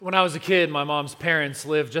When I was a kid, my mom's parents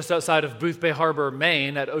lived just outside of Boothbay Harbor,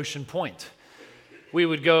 Maine at Ocean Point. We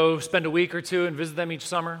would go spend a week or two and visit them each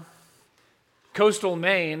summer. Coastal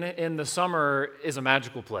Maine in the summer is a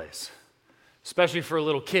magical place, especially for a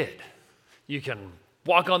little kid. You can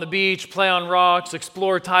walk on the beach, play on rocks,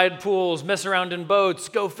 explore tide pools, mess around in boats,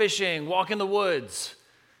 go fishing, walk in the woods.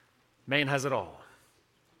 Maine has it all.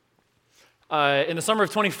 In the summer of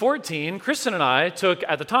 2014, Kristen and I took,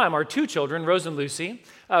 at the time, our two children, Rose and Lucy,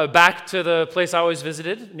 back to the place I always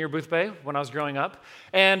visited near Boothbay when I was growing up.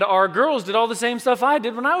 And our girls did all the same stuff I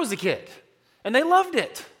did when I was a kid. And they loved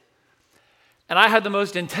it. And I had the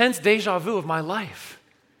most intense deja vu of my life.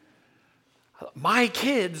 My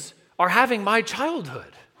kids are having my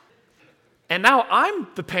childhood. And now I'm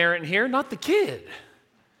the parent here, not the kid.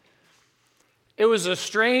 It was a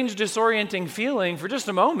strange, disorienting feeling for just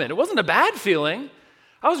a moment. It wasn't a bad feeling.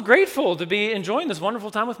 I was grateful to be enjoying this wonderful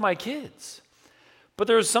time with my kids. But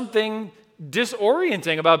there was something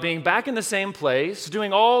disorienting about being back in the same place,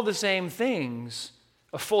 doing all the same things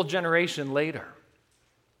a full generation later.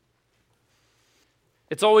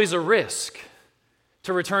 It's always a risk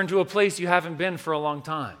to return to a place you haven't been for a long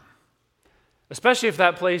time, especially if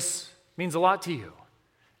that place means a lot to you,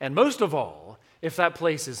 and most of all, if that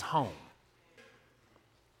place is home.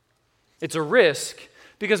 It's a risk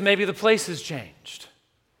because maybe the place has changed,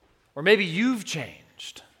 or maybe you've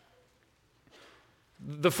changed.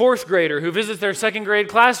 The fourth grader who visits their second grade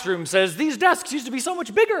classroom says, "These desks used to be so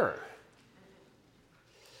much bigger."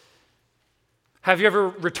 Have you ever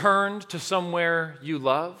returned to somewhere you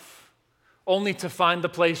love, only to find the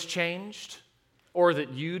place changed, or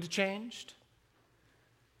that you'd changed?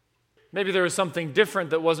 Maybe there was something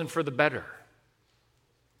different that wasn't for the better,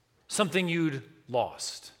 something you'd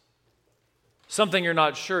lost. Something you're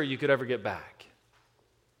not sure you could ever get back.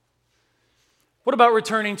 What about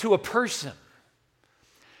returning to a person?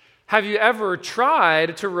 Have you ever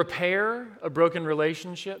tried to repair a broken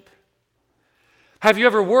relationship? Have you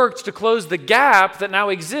ever worked to close the gap that now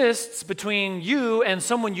exists between you and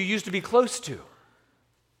someone you used to be close to?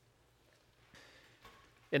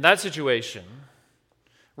 In that situation,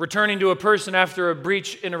 returning to a person after a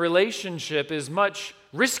breach in a relationship is much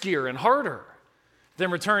riskier and harder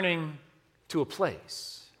than returning to a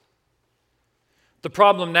place. The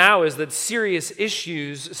problem now is that serious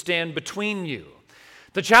issues stand between you.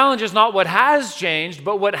 The challenge is not what has changed,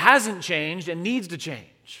 but what hasn't changed and needs to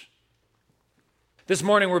change. This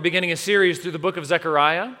morning we're beginning a series through the book of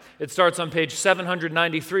Zechariah. It starts on page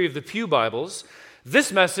 793 of the Pew Bibles.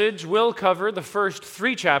 This message will cover the first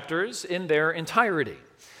 3 chapters in their entirety.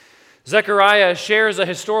 Zechariah shares a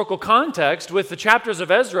historical context with the chapters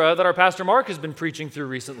of Ezra that our pastor Mark has been preaching through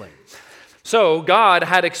recently. So God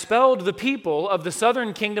had expelled the people of the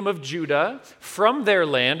southern kingdom of Judah from their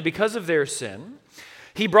land because of their sin.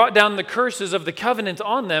 He brought down the curses of the covenant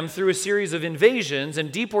on them through a series of invasions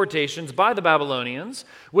and deportations by the Babylonians,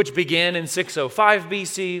 which began in 605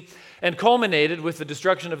 BC and culminated with the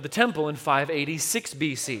destruction of the temple in 586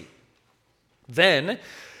 BC. Then,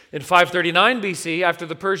 in 539 BC, after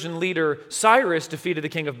the Persian leader Cyrus defeated the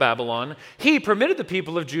king of Babylon, he permitted the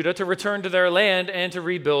people of Judah to return to their land and to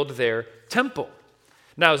rebuild their temple.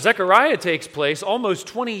 Now, Zechariah takes place almost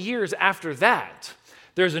 20 years after that.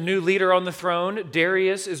 There's a new leader on the throne.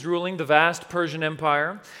 Darius is ruling the vast Persian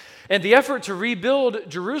Empire. And the effort to rebuild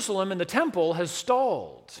Jerusalem and the temple has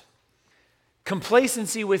stalled.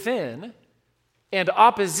 Complacency within and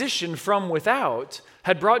opposition from without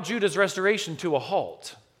had brought Judah's restoration to a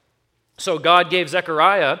halt. So God gave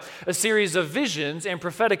Zechariah a series of visions and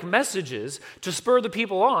prophetic messages to spur the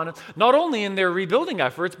people on, not only in their rebuilding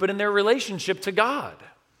efforts, but in their relationship to God.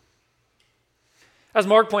 As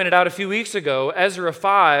Mark pointed out a few weeks ago, Ezra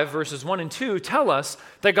 5, verses 1 and 2 tell us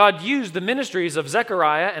that God used the ministries of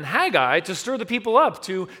Zechariah and Haggai to stir the people up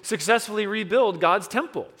to successfully rebuild God's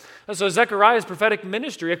temple. And so Zechariah's prophetic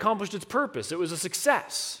ministry accomplished its purpose. It was a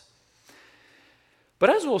success.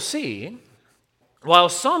 But as we'll see, while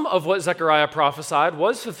some of what Zechariah prophesied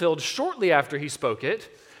was fulfilled shortly after he spoke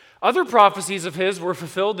it, other prophecies of his were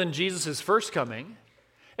fulfilled in Jesus' first coming,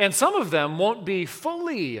 and some of them won't be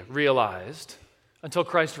fully realized until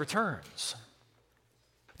Christ returns.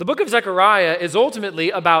 The book of Zechariah is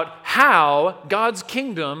ultimately about how God's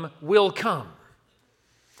kingdom will come.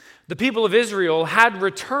 The people of Israel had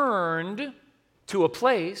returned to a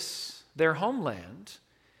place, their homeland,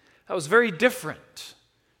 that was very different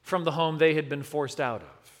from the home they had been forced out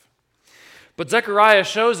of. But Zechariah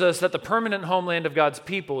shows us that the permanent homeland of God's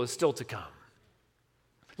people is still to come.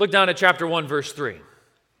 Look down at chapter 1, verse 3.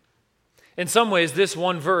 In some ways, this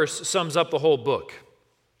one verse sums up the whole book.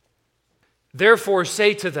 Therefore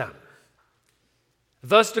say to them,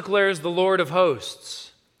 Thus declares the Lord of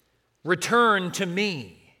hosts, return to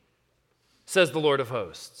me, says the Lord of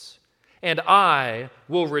hosts, and I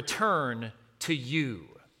will return to you,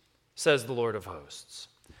 says the Lord of hosts.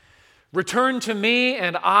 Return to me,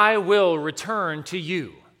 and I will return to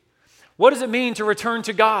you. What does it mean to return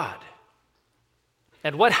to God?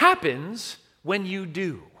 And what happens when you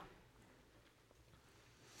do?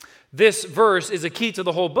 This verse is a key to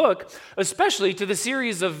the whole book, especially to the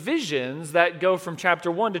series of visions that go from chapter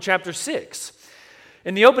 1 to chapter 6.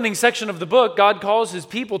 In the opening section of the book, God calls his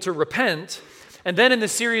people to repent, and then in the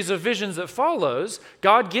series of visions that follows,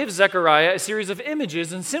 God gives Zechariah a series of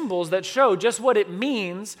images and symbols that show just what it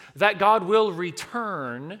means that God will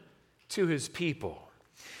return to his people.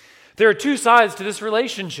 There are two sides to this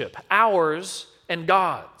relationship, ours and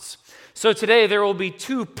God's. So today there will be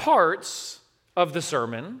two parts of the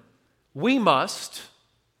sermon. We must,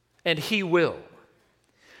 and he will.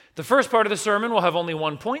 The first part of the sermon will have only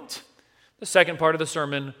 1 point. The second part of the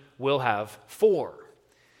sermon will have 4.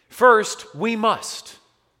 First, we must.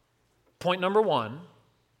 Point number 1,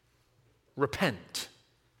 repent.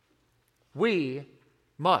 We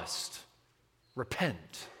must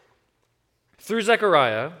repent. Through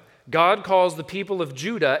Zechariah, God calls the people of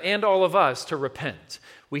Judah and all of us to repent.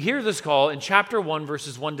 We hear this call in chapter 1,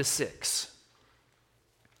 verses 1 to 6.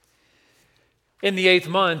 In the 8th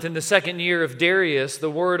month, in the 2nd year of Darius, the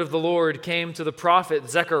word of the Lord came to the prophet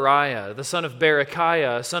Zechariah, the son of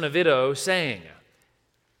Berechiah, son of Iddo, saying,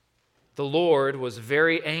 the Lord was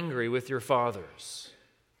very angry with your fathers.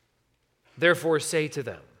 Therefore say to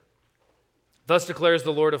them, thus declares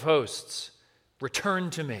the Lord of hosts, return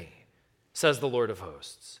to me, says the Lord of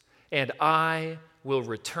hosts, and I will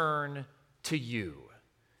return to you,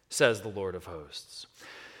 says the Lord of hosts.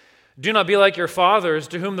 Do not be like your fathers,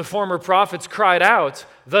 to whom the former prophets cried out,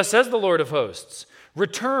 thus says the Lord of hosts,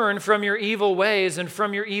 return from your evil ways and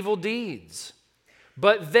from your evil deeds.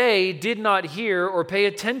 But they did not hear or pay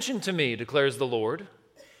attention to me, declares the Lord.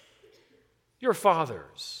 Your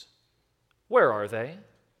fathers, where are they?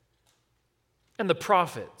 And the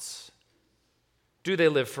prophets, do they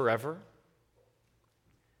live forever?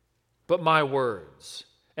 But my words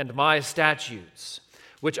and my statutes,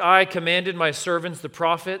 which I commanded my servants the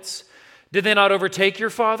prophets, did they not overtake your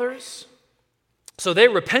fathers? So they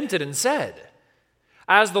repented and said,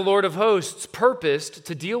 as the Lord of hosts purposed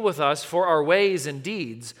to deal with us for our ways and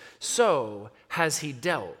deeds, so has he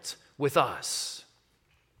dealt with us.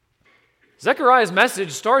 Zechariah's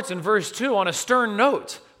message starts in verse 2 on a stern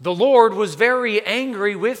note. The Lord was very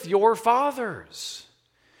angry with your fathers.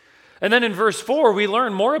 And then in verse 4, we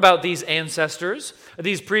learn more about these ancestors,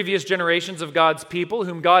 these previous generations of God's people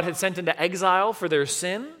whom God had sent into exile for their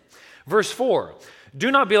sin. Verse 4, do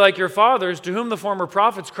not be like your fathers, to whom the former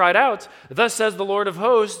prophets cried out, thus says the Lord of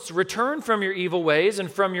hosts, return from your evil ways and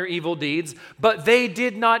from your evil deeds, but they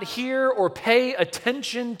did not hear or pay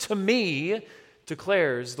attention to me,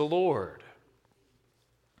 declares the Lord.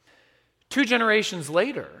 2 generations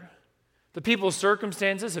later, the people's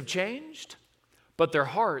circumstances have changed, but their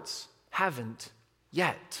hearts haven't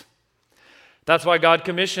yet. That's why God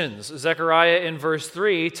commissions Zechariah in verse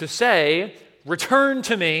 3 to say, return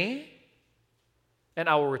to me, and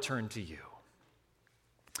I will return to you.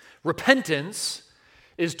 Repentance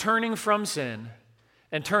is turning from sin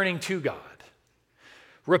and turning to God.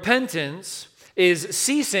 Repentance is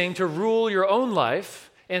ceasing to rule your own life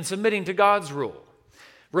and submitting to God's rule.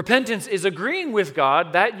 Repentance is agreeing with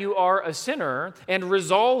God that you are a sinner and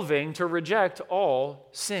resolving to reject all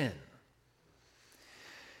sin.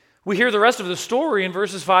 We hear the rest of the story in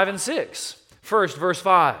verses 5 and 6. First, verse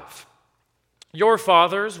 5. Your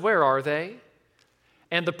fathers, where are they?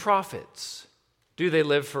 And the prophets, do they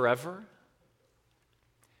live forever?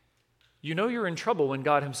 You know you're in trouble when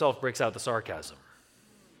God himself breaks out the sarcasm.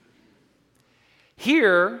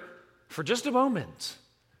 Here, for just a moment,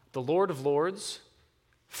 the Lord of Lords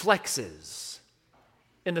flexes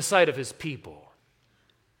in the sight of his people.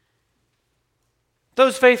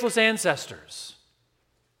 Those faithless ancestors,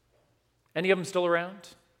 any of them still around?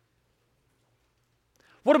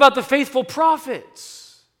 What about the faithful prophets?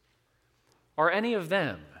 Are any of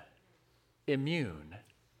them immune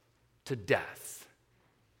to death?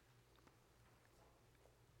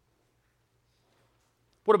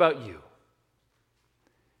 What about you?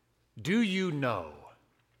 Do you know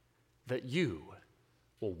that you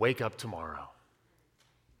will wake up tomorrow?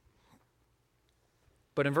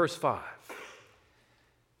 But in verse 5,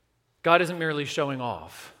 God isn't merely showing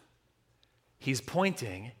off. He's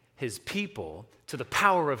pointing his people to the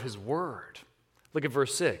power of his word. Look at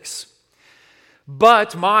verse 6.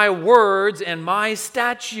 But my words and my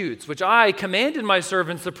statutes, which I commanded my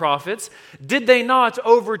servants the prophets, did they not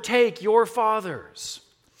overtake your fathers?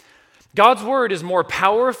 God's word is more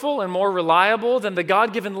powerful and more reliable than the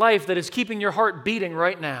God-given life that is keeping your heart beating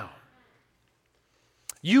right now.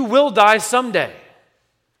 You will die someday.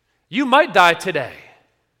 You might die today.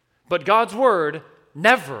 But God's word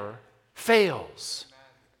never fails.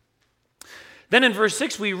 Then in verse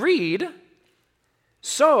 6 we read,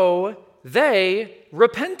 so they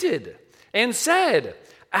repented and said,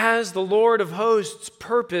 as the Lord of hosts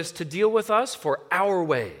purposed to deal with us for our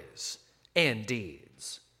ways and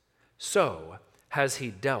deeds, so has he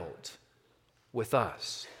dealt with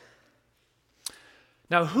us.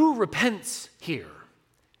 Now, who repents here?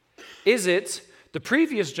 Is it the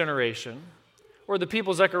previous generation or the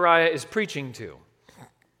people Zechariah is preaching to?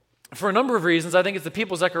 For a number of reasons, I think it's the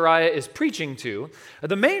people Zechariah is preaching to.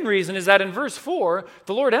 The main reason is that in verse 4,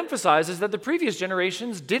 the Lord emphasizes that the previous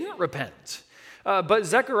generations didn't repent. But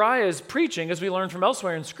Zechariah's preaching, as we learn from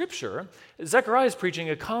elsewhere in Scripture, Zechariah's preaching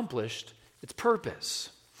accomplished its purpose.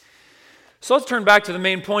 So let's turn back to the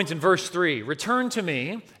main point in verse 3. Return to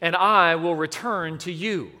me, and I will return to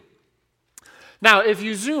you. Now, if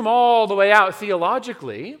you zoom all the way out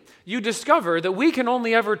theologically, you discover that we can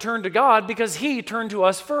only ever turn to God because he turned to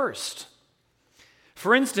us first.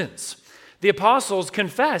 For instance, the apostles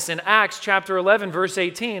confess in Acts chapter 11, verse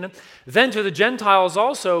 18, then to the Gentiles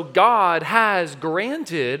also God has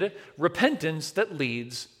granted repentance that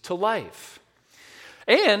leads to life.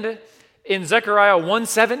 And in Zechariah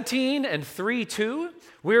 1:17 and 3:2,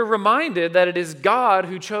 we're reminded that it is God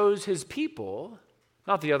who chose his people,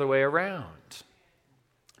 not the other way around.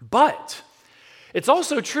 But it's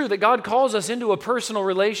also true that God calls us into a personal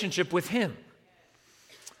relationship with him.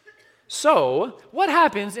 So, what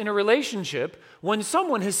happens in a relationship when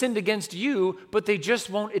someone has sinned against you, but they just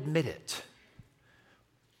won't admit it?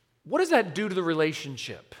 What does that do to the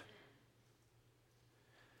relationship?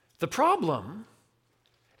 The problem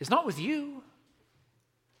is not with you,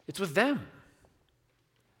 it's with them.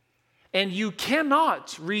 And you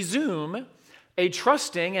cannot resume a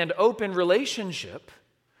trusting and open relationship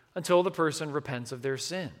until the person repents of their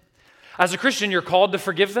sin. As a Christian, you're called to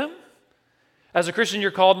forgive them. As a Christian,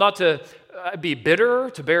 you're called not to be bitter,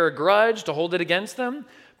 to bear a grudge, to hold it against them.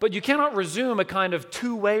 But you cannot resume a kind of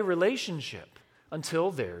two-way relationship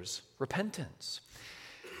until there's repentance.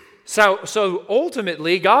 So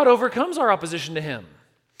ultimately, God overcomes our opposition to him.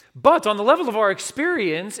 But on the level of our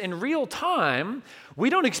experience in real time, we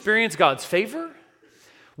don't experience God's favor.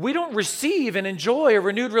 We don't receive and enjoy a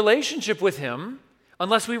renewed relationship with him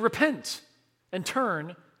unless we repent and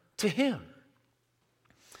turn to him.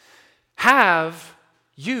 Have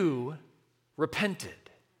you repented?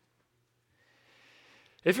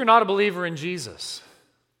 If you're not a believer in Jesus,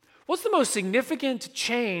 what's the most significant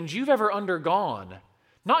change you've ever undergone,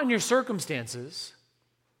 not in your circumstances,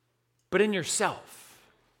 but in yourself?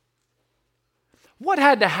 What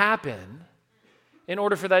had to happen in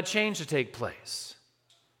order for that change to take place?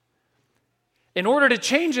 In order to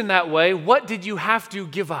change in that way, what did you have to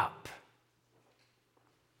give up?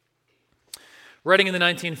 Writing in the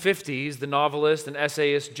 1950s, the novelist and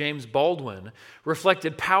essayist James Baldwin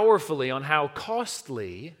reflected powerfully on how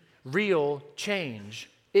costly real change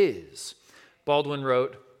is. Baldwin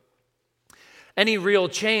wrote, "Any real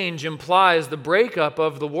change implies the breakup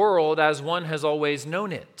of the world as one has always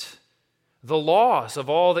known it, the loss of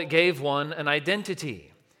all that gave one an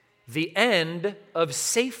identity, the end of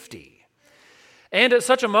safety. And at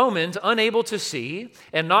such a moment, unable to see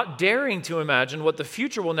and not daring to imagine what the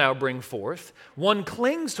future will now bring forth, one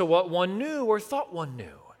clings to what one knew or thought one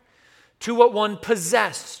knew, to what one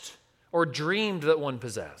possessed or dreamed that one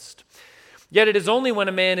possessed. Yet it is only when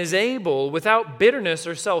a man is able, without bitterness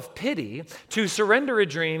or self-pity, to surrender a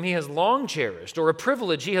dream he has long cherished or a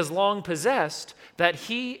privilege he has long possessed, that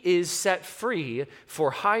he is set free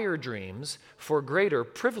for higher dreams, for greater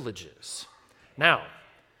privileges." Now,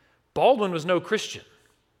 Baldwin was no Christian.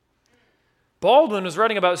 Baldwin was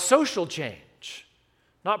writing about social change,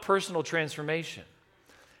 not personal transformation.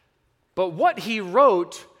 But what he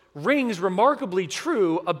wrote rings remarkably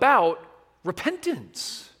true about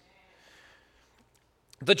repentance.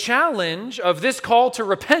 The challenge of this call to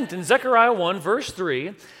repent in Zechariah 1, verse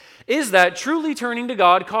 3, is that truly turning to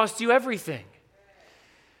God costs you everything.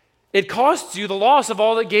 It costs you the loss of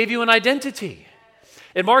all that gave you an identity.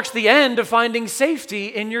 It marks the end of finding safety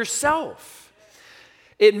in yourself.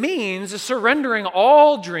 It means surrendering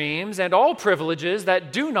all dreams and all privileges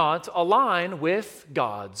that do not align with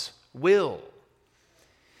God's will.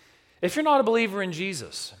 If you're not a believer in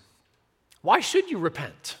Jesus, why should you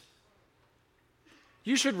repent?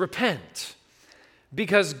 You should repent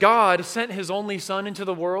Because God sent his only Son into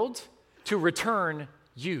the world to return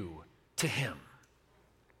you to him.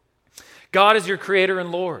 God is your creator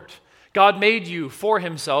and Lord. God made you for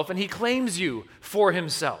himself, and he claims you for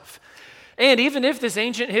himself. And even if this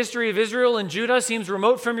ancient history of Israel and Judah seems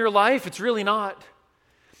remote from your life, it's really not.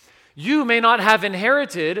 You may not have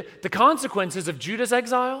inherited the consequences of Judah's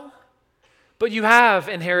exile, but you have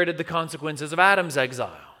inherited the consequences of Adam's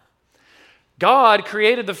exile. God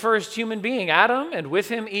created the first human being, Adam, and with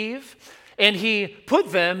him Eve, and he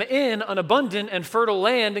put them in an abundant and fertile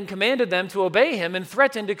land and commanded them to obey him and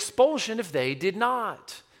threatened expulsion if they did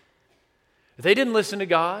not. They didn't listen to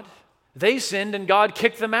God. They sinned and God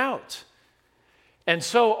kicked them out. And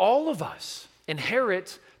so all of us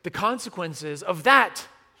inherit the consequences of that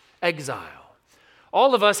exile.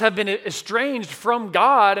 All of us have been estranged from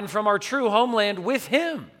God and from our true homeland with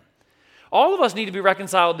him. All of us need to be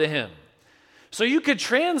reconciled to him. So you could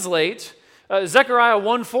translate Zechariah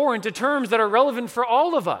 1:4 into terms that are relevant for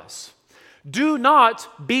all of us. Do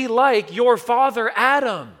not be like your father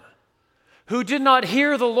Adam, who did not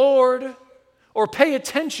hear the Lord or pay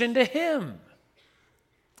attention to him.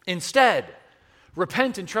 Instead,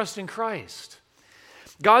 repent and trust in Christ.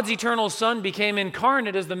 God's eternal Son became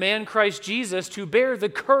incarnate as the man Christ Jesus to bear the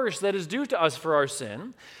curse that is due to us for our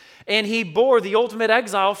sin, and he bore the ultimate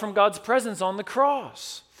exile from God's presence on the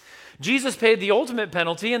cross. Jesus paid the ultimate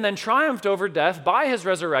penalty and then triumphed over death by his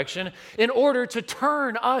resurrection in order to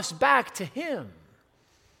turn us back to him.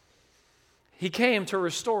 He came to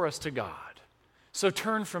restore us to God. So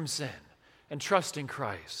turn from sin and trust in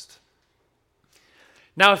Christ.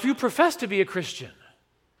 Now, if you profess to be a Christian,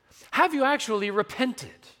 have you actually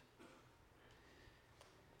repented?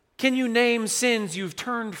 Can you name sins you've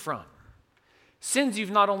turned from? Sins you've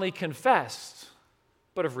not only confessed,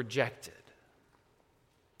 but have rejected.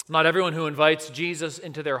 Not everyone who invites Jesus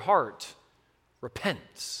into their heart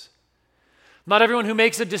repents. Not everyone who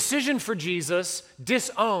makes a decision for Jesus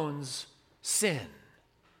disowns sin.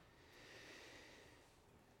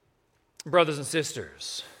 Brothers and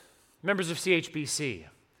sisters, members of CHBC,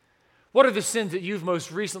 what are the sins that you've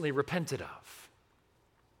most recently repented of?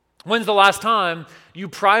 When's the last time you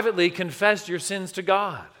privately confessed your sins to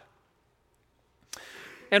God?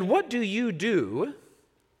 And what do you do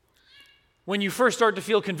when you first start to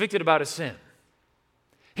feel convicted about a sin?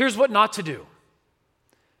 Here's what not to do.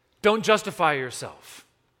 Don't justify yourself.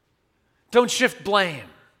 Don't shift blame.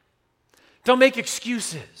 Don't make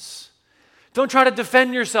excuses. Don't try to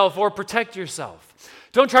defend yourself or protect yourself.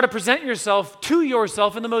 Don't try to present yourself to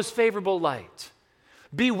yourself in the most favorable light.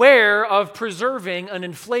 Beware of preserving an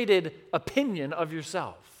inflated opinion of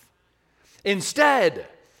yourself. Instead,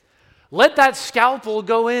 let that scalpel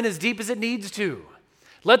go in as deep as it needs to.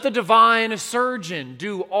 Let the divine surgeon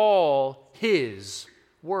do all his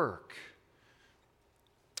work.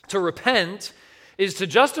 To repent is to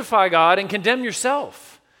justify God and condemn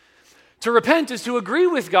yourself. To repent is to agree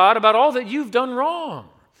with God about all that you've done wrong.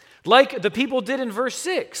 Like the people did in verse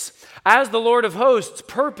 6, as the Lord of hosts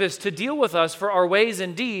purposed to deal with us for our ways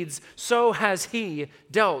and deeds, so has he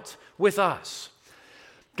dealt with us.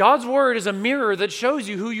 God's word is a mirror that shows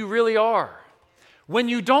you who you really are. When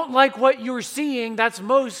you don't like what you're seeing, that's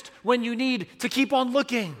most when you need to keep on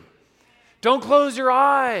looking. Don't close your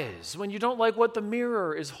eyes when you don't like what the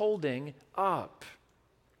mirror is holding up.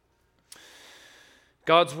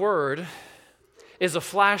 God's word is a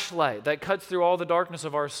flashlight that cuts through all the darkness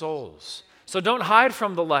of our souls. So don't hide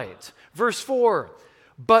from the light. Verse 4,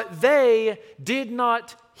 but they did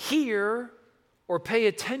not hear or pay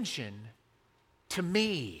attention to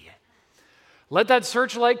me. Let that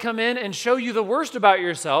searchlight come in and show you the worst about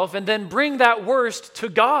yourself, and then bring that worst to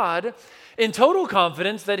God in total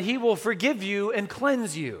confidence that he will forgive you and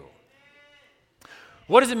cleanse you.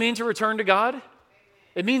 What does it mean to return to God?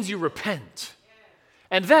 It means you repent.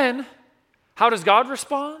 And then, how does God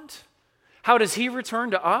respond? How does he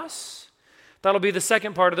return to us? That'll be the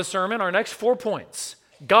second part of the sermon, our next 4 points.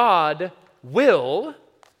 God will,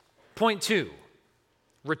 point 2,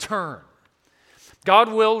 return.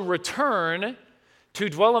 God will return to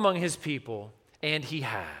dwell among his people, and he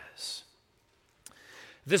has.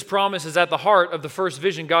 This promise is at the heart of the first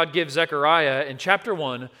vision God gives Zechariah in chapter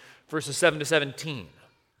 1, verses 7 to 17.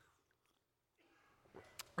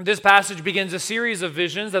 This passage begins a series of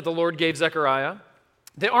visions that the Lord gave Zechariah.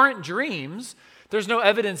 They aren't dreams. There's no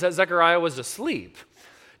evidence that Zechariah was asleep.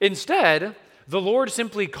 Instead, the Lord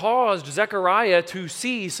simply caused Zechariah to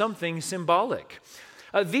see something symbolic.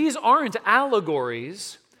 These aren't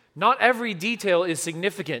allegories. Not every detail is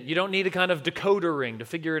significant. You don't need a kind of decoder ring to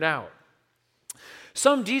figure it out.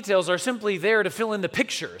 Some details are simply there to fill in the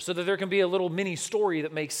picture so that there can be a little mini story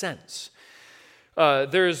that makes sense.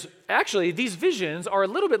 These visions are a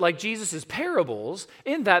little bit like Jesus' parables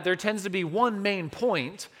in that there tends to be one main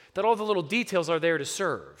point that all the little details are there to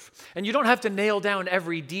serve. And you don't have to nail down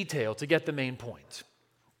every detail to get the main point.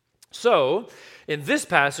 So, in this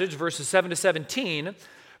passage, verses 7 to 17,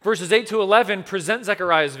 verses 8 to 11 present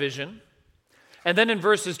Zechariah's vision. And then in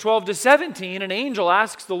verses 12 to 17, an angel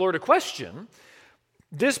asks the Lord a question.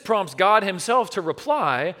 This prompts God himself to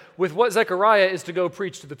reply with what Zechariah is to go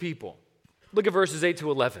preach to the people. Look at verses 8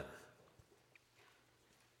 to 11.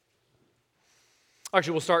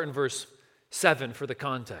 Actually, we'll start in verse 7 for the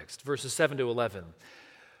context. Verses 7 to 11.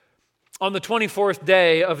 On the 24th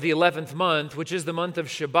day of the 11th month, which is the month of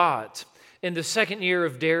Shebat, in the second year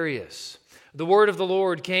of Darius, the word of the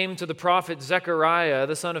Lord came to the prophet Zechariah,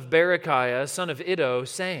 the son of Berechiah, son of Iddo,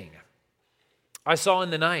 saying, I saw in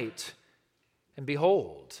the night, and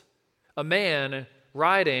behold, a man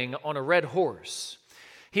riding on a red horse.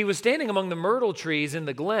 He was standing among the myrtle trees in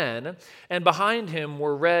the glen, and behind him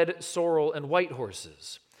were red, sorrel, and white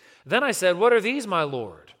horses. Then I said, What are these, my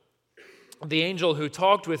Lord? The angel who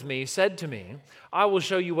talked with me said to me, I will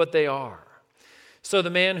show you what they are. So the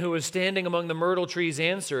man who was standing among the myrtle trees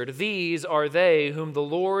answered, These are they whom the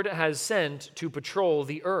Lord has sent to patrol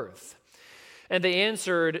the earth. And they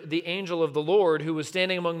answered the angel of the Lord who was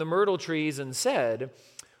standing among the myrtle trees and said,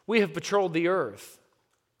 We have patrolled the earth,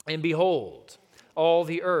 and behold, all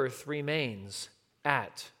the earth remains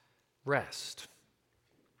at rest.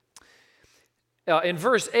 In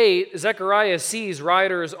verse 8, Zechariah sees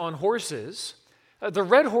riders on horses. The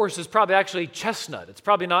red horse is probably actually chestnut. It's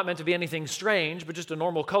probably not meant to be anything strange, but just a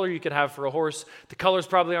normal color you could have for a horse. The colors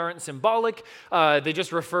probably aren't symbolic. They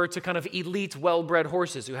just refer to kind of elite, well-bred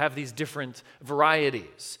horses who have these different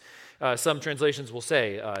varieties. Some translations will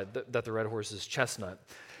say that the red horse is chestnut.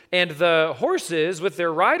 And the horses with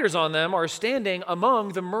their riders on them are standing among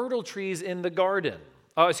the myrtle trees in the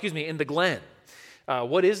in the glen.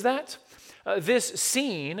 What is that? This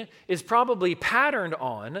scene is probably patterned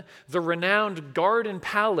on the renowned garden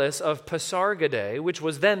palace of Pasargadae, which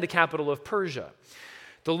was then the capital of Persia.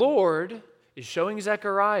 The Lord is showing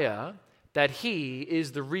Zechariah that he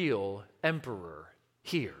is the real emperor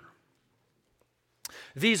here.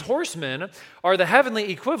 These horsemen are the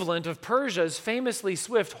heavenly equivalent of Persia's famously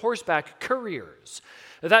swift horseback couriers.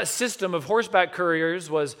 That system of horseback couriers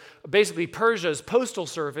was basically Persia's postal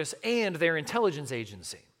service and their intelligence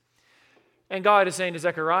agency. And God is saying to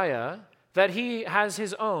Zechariah that he has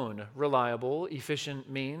his own reliable, efficient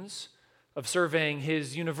means of surveying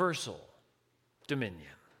his universal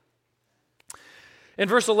dominion. In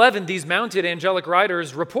verse 11, these mounted angelic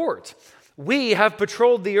riders report, We have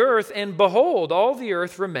patrolled the earth, and behold, all the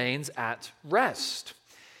earth remains at rest.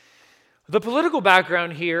 The political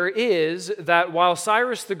background here is that while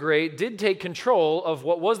Cyrus the Great did take control of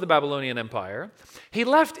what was the Babylonian Empire, he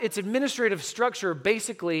left its administrative structure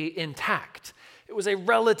basically intact. It was a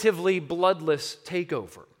relatively bloodless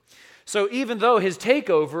takeover. So even though his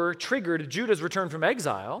takeover triggered Judah's return from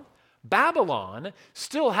exile, Babylon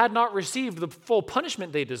still had not received the full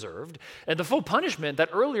punishment they deserved, and the full punishment that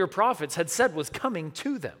earlier prophets had said was coming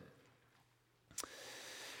to them.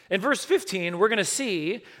 In verse 15, we're going to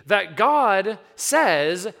see that God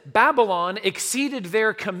says Babylon exceeded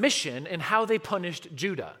their commission in how they punished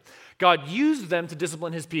Judah. God used them to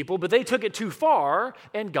discipline his people, but they took it too far,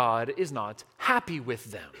 and God is not happy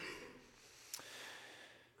with them.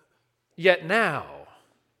 Yet now,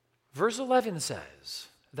 verse 11 says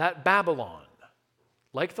that Babylon,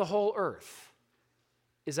 like the whole earth,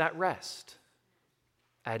 is at rest,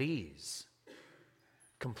 at ease,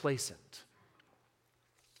 complacent.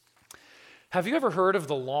 Have you ever heard of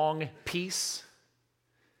the long peace?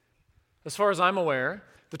 As far as I'm aware,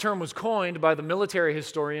 the term was coined by the military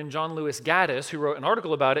historian John Lewis Gaddis, who wrote an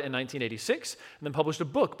article about it in 1986 and then published a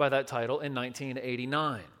book by that title in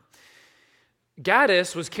 1989.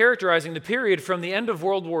 Gaddis was characterizing the period from the end of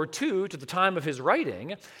World War II to the time of his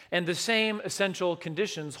writing, and the same essential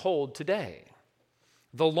conditions hold today.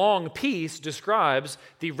 The long peace describes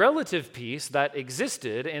the relative peace that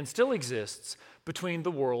existed and still exists between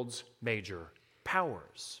the world's major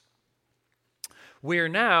powers. We're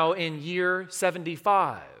now in year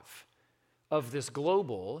 75 of this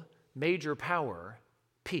global major power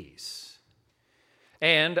peace.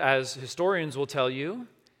 And as historians will tell you,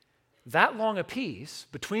 that long a peace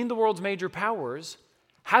between the world's major powers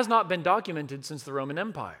has not been documented since the Roman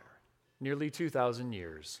Empire, nearly 2,000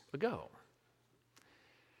 years ago.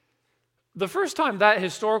 The first time that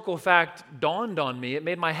historical fact dawned on me, it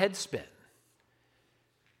made my head spin.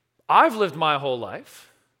 I've lived my whole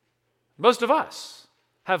life. Most of us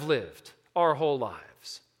have lived our whole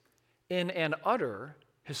lives in an utter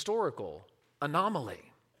historical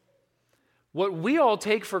anomaly. What we all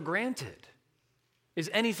take for granted is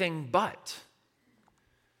anything but.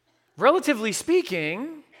 Relatively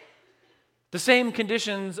speaking, the same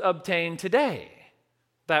conditions obtain today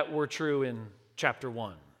that were true in chapter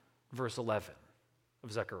 1, verse 11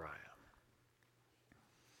 of Zechariah.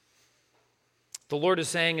 The Lord is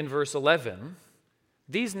saying in verse 11,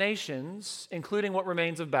 these nations, including what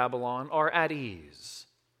remains of Babylon, are at ease.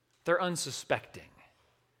 They're unsuspecting.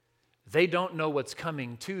 They don't know what's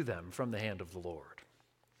coming to them from the hand of the Lord.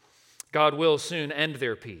 God will soon end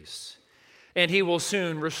their peace, and he will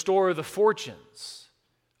soon restore the fortunes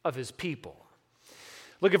of his people.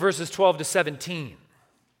 Look at verses 12 to 17.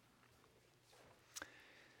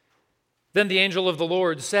 Then the angel of the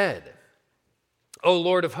Lord said, O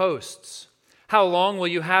Lord of hosts, how long will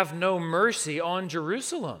you have no mercy on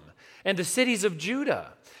Jerusalem and the cities of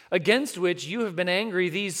Judah, against which you have been angry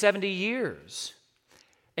these 70 years?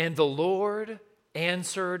 And the Lord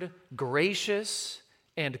answered gracious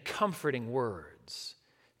and comforting words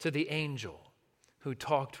to the angel who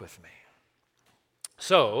talked with me.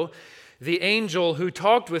 So the angel who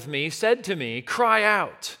talked with me said to me, cry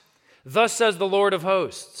out, thus says the Lord of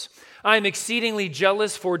hosts, I am exceedingly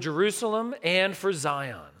jealous for Jerusalem and for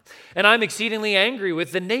Zion, and I'm exceedingly angry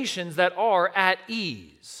with the nations that are at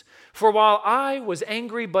ease. For while I was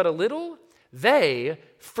angry but a little, they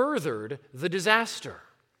furthered the disaster.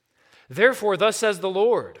 Therefore, thus says the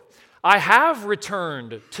Lord, I have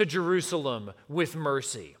returned to Jerusalem with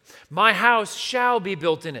mercy. My house shall be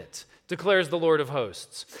built in it, declares the Lord of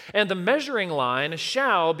hosts, and the measuring line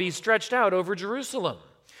shall be stretched out over Jerusalem.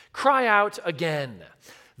 Cry out again.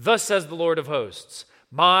 Thus says the Lord of hosts,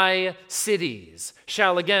 my cities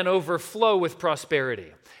shall again overflow with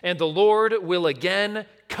prosperity, and the Lord will again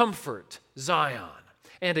comfort Zion,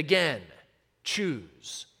 and again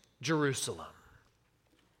choose Jerusalem.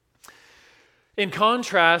 In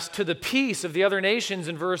contrast to the peace of the other nations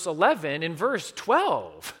in verse 11, in verse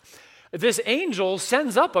 12, this angel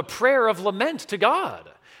sends up a prayer of lament to God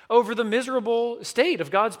over the miserable state of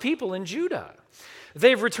God's people in Judah.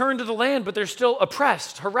 They've returned to the land, but they're still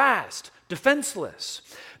oppressed, harassed, defenseless.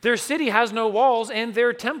 Their city has no walls, and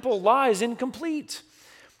their temple lies incomplete.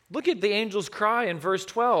 Look at the angel's cry in verse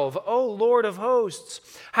 12. O Lord of hosts,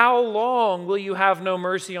 how long will you have no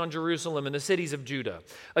mercy on Jerusalem and the cities of Judah,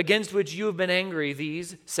 against which you have been angry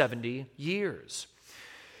these 70 years?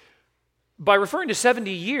 By referring to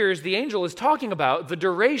 70 years, the angel is talking about the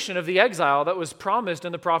duration of the exile that was promised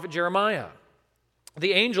in the prophet Jeremiah.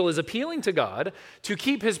 The angel is appealing to God to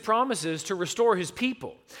keep his promises to restore his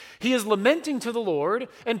people. He is lamenting to the Lord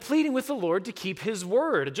and pleading with the Lord to keep his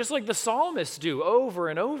word, just like the psalmists do over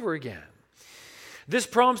and over again. This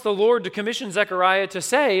prompts the Lord to commission Zechariah to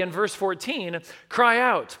say in verse 14, cry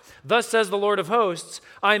out, thus says the Lord of hosts,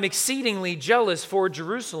 I am exceedingly jealous for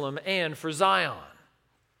Jerusalem and for Zion.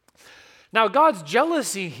 Now, God's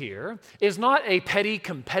jealousy here is not a petty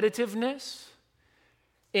competitiveness.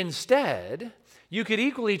 Instead, you could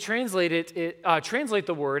equally translate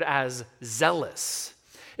the word as zealous.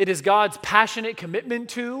 It is God's passionate commitment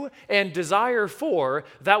to and desire for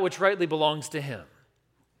that which rightly belongs to him.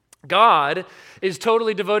 God is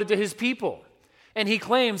totally devoted to his people, and he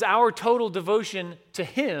claims our total devotion to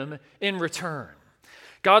him in return.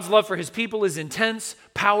 God's love for his people is intense,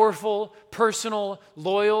 powerful, personal,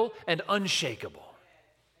 loyal, and unshakable.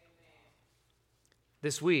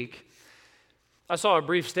 This week, I saw a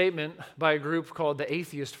brief statement by a group called the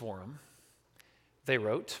Atheist Forum. They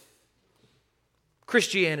wrote,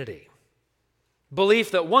 Christianity,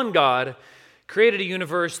 belief that one God created a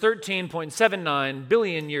universe 13.79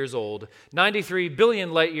 billion years old, 93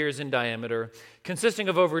 billion light years in diameter, consisting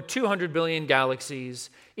of over 200 billion galaxies,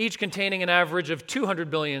 each containing an average of 200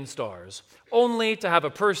 billion stars, only to have a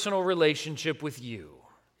personal relationship with you.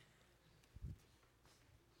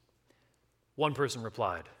 One person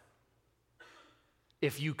replied,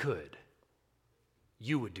 if you could,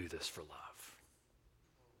 you would do this for love.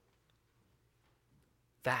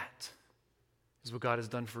 That is what God has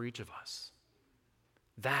done for each of us.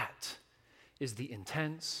 That is the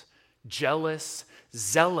intense, jealous,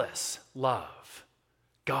 zealous love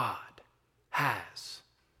God has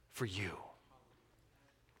for you.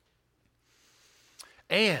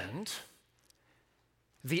 And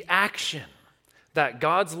the action that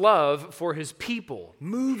God's love for his people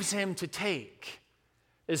moves him to take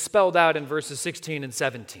is spelled out in verses 16 and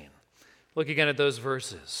 17. Look again at those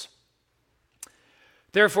verses.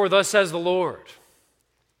 Therefore, thus says the Lord,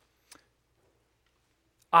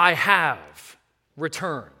 I have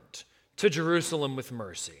returned to Jerusalem with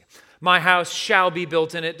mercy. My house shall be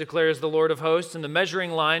built in it, declares the Lord of hosts, and the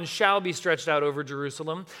measuring line shall be stretched out over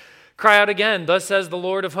Jerusalem. Cry out again, thus says the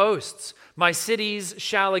Lord of hosts. My cities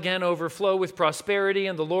shall again overflow with prosperity,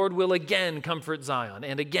 and the Lord will again comfort Zion,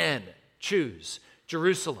 and again choose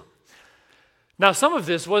Jerusalem. Now, some of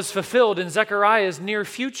this was fulfilled in Zechariah's near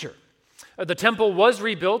future. The temple was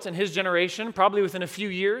rebuilt in his generation, probably within a few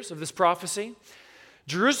years of this prophecy.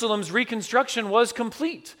 Jerusalem's reconstruction was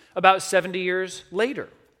complete about 70 years later.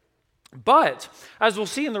 But, as we'll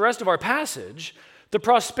see in the rest of our passage, the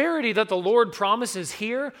prosperity that the Lord promises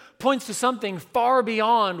here points to something far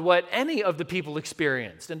beyond what any of the people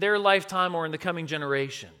experienced in their lifetime or in the coming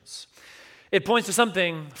generations. It points to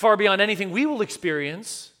something far beyond anything we will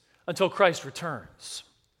experience until Christ returns.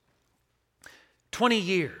 20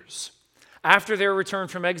 years after their return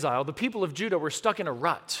from exile, the people of Judah were stuck in a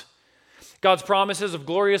rut. God's promises of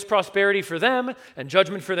glorious prosperity for them and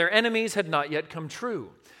judgment for their enemies had not yet come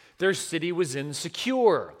true. Their city was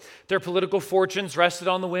insecure. Their political fortunes rested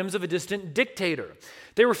on the whims of a distant dictator.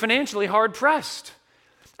 They were financially hard-pressed.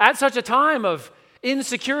 At such a time of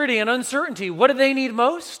insecurity and uncertainty, what did they need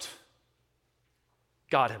most?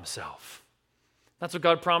 God himself. That's what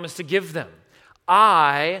God promised to give them.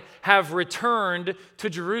 I have returned to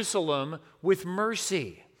Jerusalem with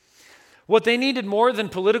mercy. What they needed more than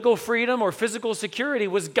political freedom or physical security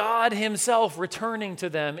was God himself returning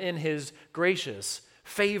to them in his gracious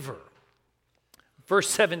favor. Verse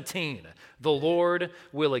 17, the Lord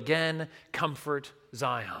will again comfort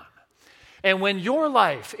Zion. And when your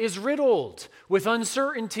life is riddled with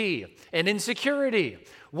uncertainty and insecurity,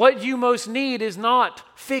 what you most need is not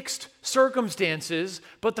fixed circumstances,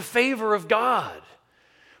 but the favor of God.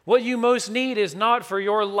 What you most need is not for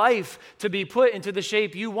your life to be put into the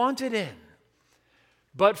shape you want it in,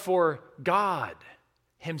 but for God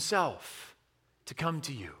himself to come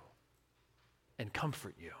to you and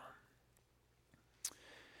comfort you.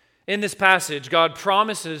 In this passage, God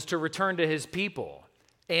promises to return to his people,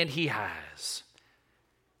 and he has.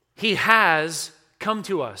 He has come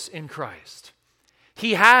to us in Christ.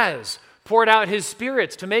 He has poured out his Spirit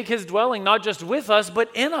to make his dwelling not just with us, but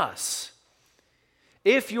in us.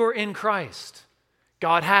 If you're in Christ,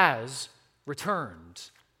 God has returned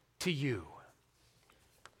to you.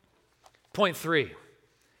 Point 3,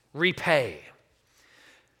 repay.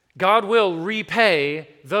 God will repay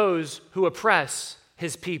those who oppress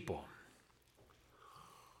his people.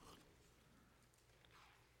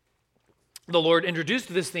 The Lord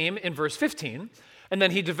introduced this theme in verse 15, and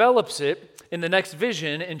then he develops it in the next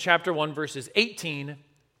vision in chapter 1, verses 18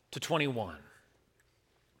 to 21.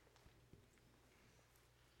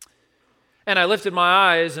 And I lifted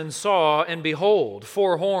my eyes and saw, and behold,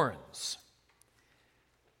 4 horns.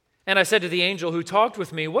 And I said to the angel who talked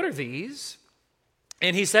with me, what are these?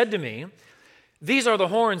 And he said to me, these are the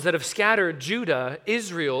horns that have scattered Judah,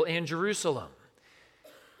 Israel, and Jerusalem.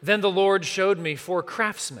 Then the Lord showed me 4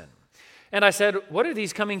 craftsmen. And I said, what are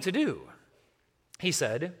these coming to do? He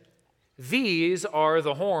said, these are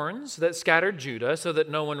the horns that scattered Judah so that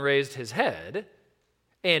no one raised his head.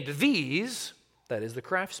 And these, that is the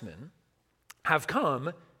craftsmen, have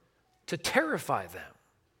come to terrify them,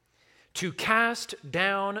 to cast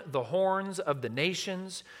down the horns of the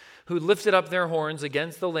nations who lifted up their horns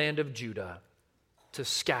against the land of Judah, to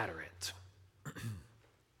scatter it.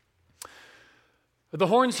 The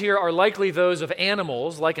horns here are likely those of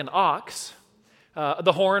animals, like an ox.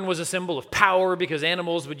 The horn was a symbol of power because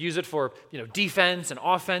animals would use it for defense and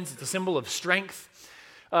offense. It's a symbol of strength.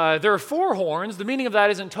 There are 4 horns. The meaning of that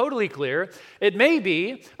isn't totally clear. It may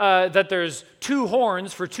be that there's 2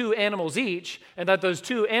 horns for 2 animals each, and that those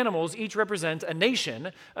 2 animals each represent a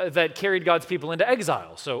nation that carried God's people into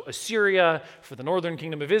exile. So Assyria for the northern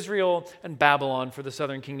kingdom of Israel, and Babylon for the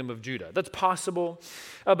southern kingdom of Judah. That's possible.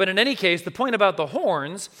 But in any case, the point about the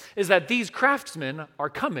horns is that these craftsmen are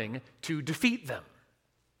coming to defeat them.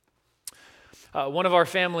 One of our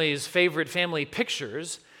family's favorite family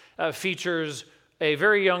pictures features a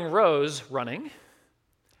very young Rose running,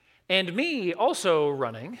 and me also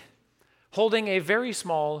running, holding a very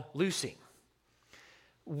small Lucy.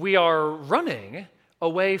 We are running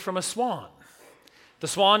away from a swan. The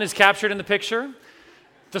swan is captured in the picture.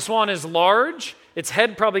 The swan is large. Its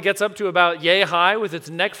head probably gets up to about yay high with its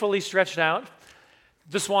neck fully stretched out.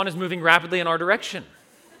 The swan is moving rapidly in our direction.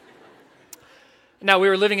 Now, we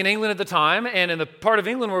were living in England at the time, and in the part of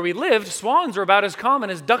England where we lived, swans are about as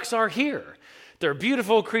common as ducks are here. They're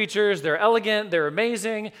beautiful creatures, they're elegant, they're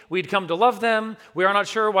amazing. We'd come to love them. We are not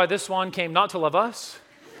sure why this swan came not to love us.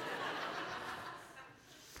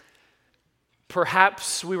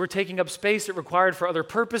 Perhaps we were taking up space it required for other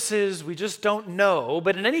purposes. We just don't know.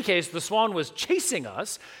 But in any case, the swan was chasing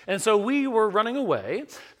us, and so we were running away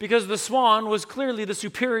because the swan was clearly the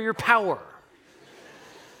superior power.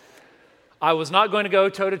 I was not going to go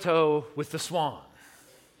toe-to-toe with the swan.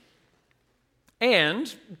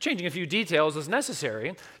 And changing a few details as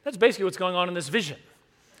necessary, that's basically what's going on in this vision.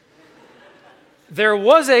 There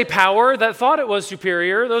was a power that thought it was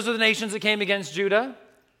superior. Those are the nations that came against Judah.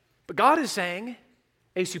 But God is saying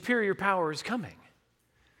a superior power is coming.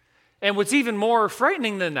 And what's even more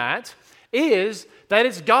frightening than that is that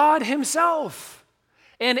it's God himself,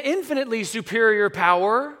 an infinitely superior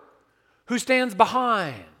power who stands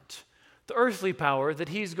behind the earthly power that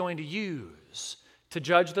he's going to use to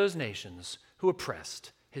judge those nations who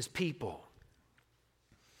oppressed his people.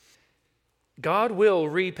 God will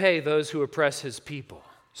repay those who oppress his people.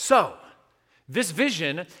 So, this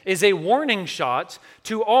vision is a warning shot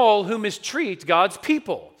to all who mistreat God's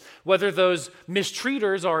people, whether those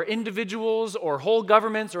mistreaters are individuals or whole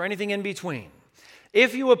governments or anything in between.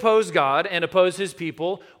 If you oppose God and oppose his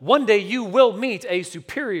people, one day you will meet a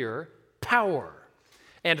superior power.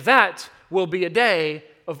 And that will be a day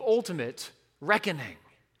of ultimate reckoning.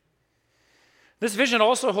 This vision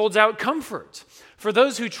also holds out comfort for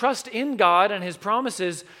those who trust in God and his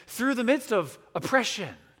promises through the midst of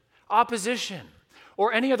oppression, opposition,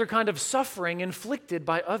 or any other kind of suffering inflicted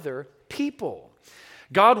by other people.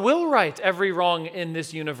 God will right every wrong in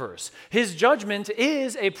this universe. His judgment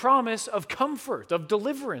is a promise of comfort, of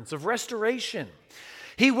deliverance, of restoration.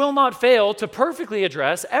 He will not fail to perfectly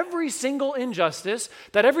address every single injustice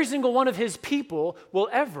that every single one of his people will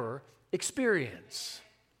ever experience.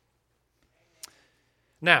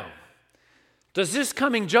 Now, does this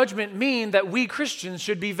coming judgment mean that we Christians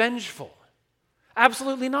should be vengeful?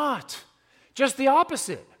 Absolutely not. Just the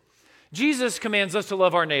opposite. Jesus commands us to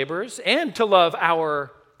love our neighbors and to love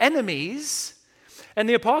our enemies. And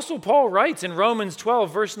the Apostle Paul writes in Romans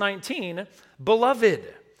 12, verse 19,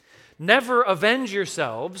 "Beloved, never avenge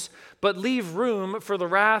yourselves, but leave room for the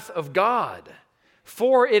wrath of God.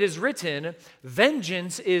 For it is written,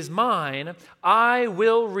 'Vengeance is mine, I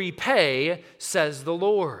will repay,' says the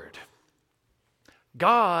Lord."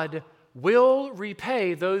 God will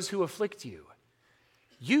repay those who afflict you.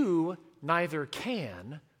 You neither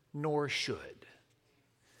can nor should.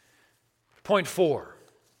 Point 4,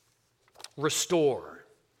 restore.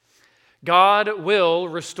 God will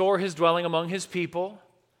restore his dwelling among his people,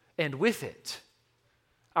 and with it,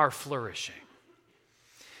 our flourishing.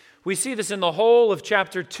 We see this in the whole of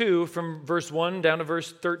chapter 2 from verse 1 down to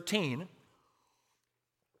verse 13.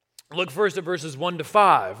 Look first at verses 1 to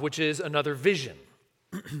 5, which is another vision.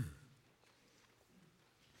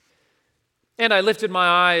 "And I lifted my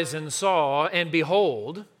eyes and saw, and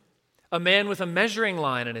behold, a man with a measuring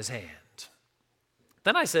line in his hand.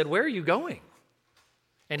 Then I said, 'Where are you going?'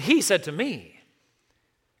 And he said to me,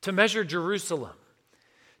 'To measure Jerusalem,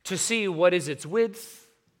 to see what is its width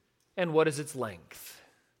and what is its length.'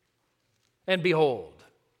 And behold,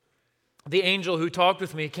 the angel who talked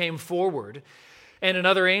with me came forward, and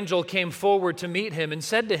another angel came forward to meet him and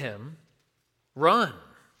said to him, 'Run,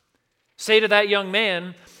 say to that young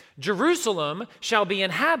man, Jerusalem shall be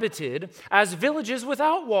inhabited as villages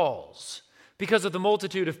without walls, because of the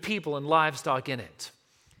multitude of people and livestock in it.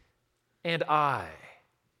 And I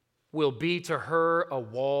will be to her a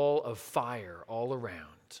wall of fire all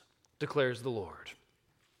around, declares the Lord.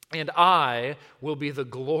 And I will be the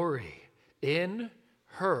glory in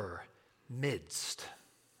her midst.'"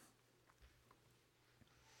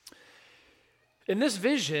 In this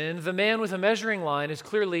vision, the man with a measuring line is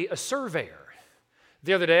clearly a surveyor.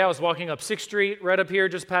 The other day, I was walking up 6th Street, right up here,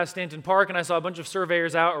 just past Stanton Park, and I saw a bunch of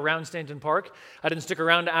surveyors out around Stanton Park. I didn't stick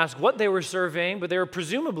around to ask what they were surveying, but they were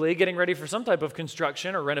presumably getting ready for some type of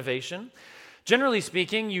construction or renovation. Generally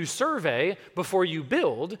speaking, you survey before you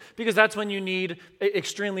build, because that's when you need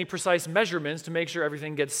extremely precise measurements to make sure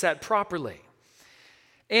everything gets set properly.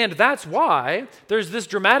 And that's why there's this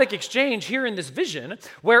dramatic exchange here in this vision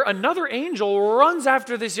where another angel runs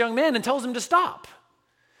after this young man and tells him to stop.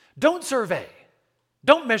 Don't survey.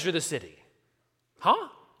 Don't measure the city. Huh?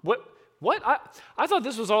 What? I thought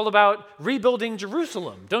this was all about rebuilding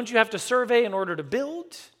Jerusalem. Don't you have to survey in order to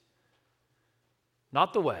build?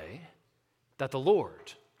 Not the way that the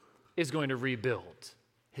Lord is going to rebuild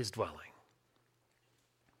his dwelling.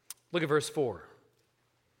 Look at verse 4.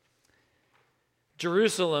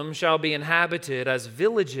 "Jerusalem shall be inhabited as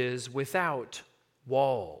villages without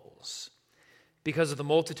walls, because of the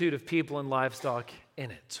multitude of people and livestock in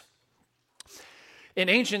it." In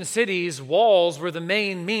ancient cities, walls were the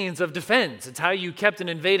main means of defense. It's how you kept an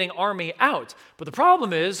invading army out. But the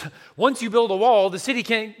problem is, once you build a wall, the city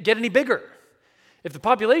can't get any bigger. If the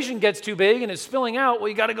population gets too big and it's spilling out, well,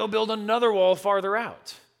 you got to go build another wall farther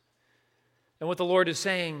out. And what the Lord is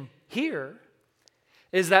saying here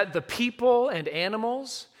is that the people and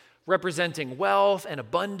animals representing wealth and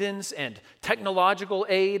abundance and technological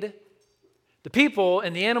aid. The people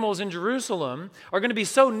and the animals in Jerusalem are going to be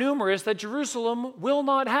so numerous that Jerusalem will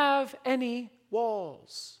not have any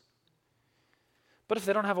walls. But if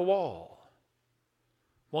they don't have a wall,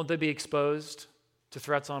 won't they be exposed to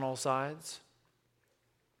threats on all sides?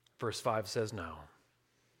 Verse 5 says no.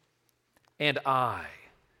 And I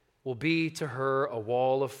will be to her a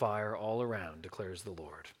wall of fire all around, declares the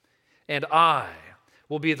Lord. And I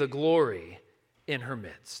will be the glory in her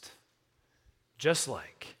midst, just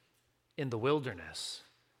like in the wilderness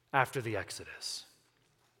after the Exodus.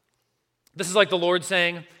 This is like the Lord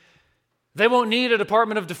saying, they won't need a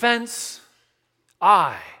Department of Defense.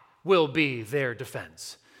 I will be their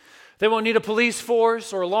defense. They won't need a police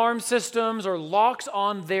force or alarm systems or locks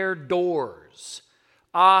on their doors.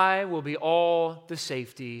 I will be all the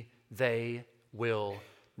safety they will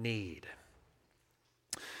need.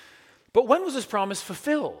 But when was this promise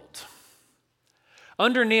fulfilled?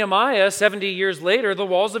 Under Nehemiah, 70 years later, the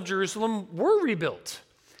walls of Jerusalem were rebuilt.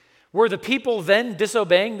 Were the people then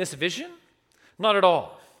disobeying this vision? Not at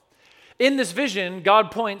all. In this vision,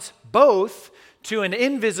 God points both to an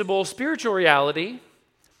invisible spiritual reality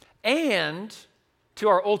and to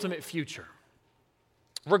our ultimate future.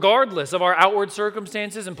 Regardless of our outward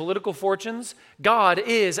circumstances and political fortunes, God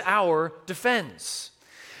is our defense.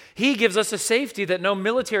 He gives us a safety that no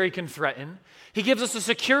military can threaten. He gives us a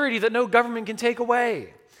security that no government can take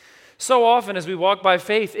away. So often as we walk by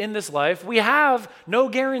faith in this life, we have no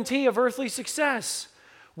guarantee of earthly success.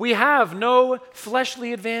 We have no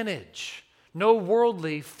fleshly advantage, no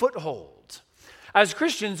worldly foothold. As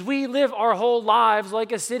Christians, we live our whole lives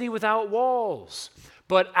like a city without walls,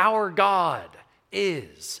 but our God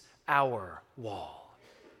is our wall.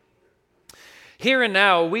 Here and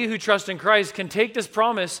now, we who trust in Christ can take this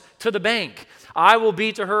promise to the bank. I will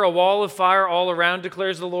be to her a wall of fire all around,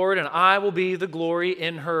 declares the Lord, and I will be the glory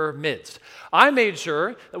in her midst. I made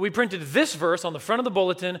sure that we printed this verse on the front of the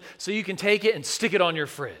bulletin so you can take it and stick it on your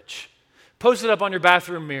fridge. Post it up on your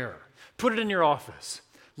bathroom mirror. Put it in your office.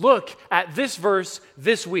 Look at this verse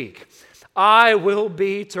this week. I will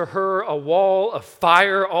be to her a wall of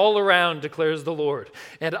fire all around, declares the Lord,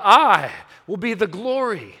 and I will be the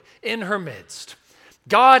glory in her midst.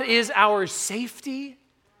 God is our safety,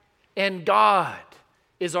 and God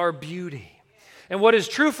is our beauty. And what is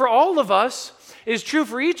true for all of us is true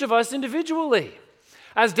for each of us individually.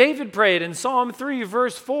 As David prayed in Psalm 3,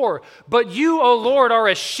 verse 4, but you, O Lord, are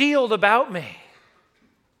a shield about me,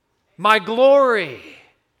 my glory,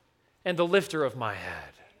 and the lifter of my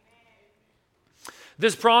head.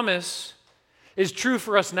 This promise is true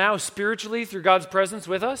for us now spiritually through God's presence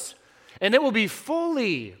with us, and it will be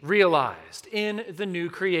fully realized in the new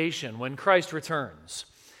creation when Christ returns.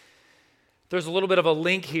 There's a little bit of a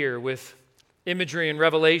link here with imagery in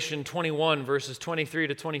Revelation 21, verses 23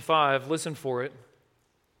 to 25. Listen for it.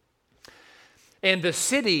 And the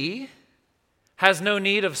city has no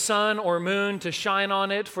need of sun or moon to shine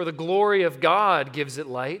on it, for the glory of God gives it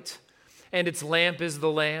light, and its lamp is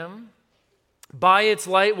the Lamb. By its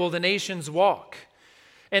light will the nations walk,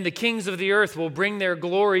 and the kings of the earth will bring their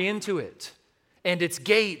glory into it, and its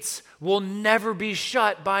gates will never be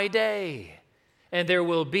shut by day, and there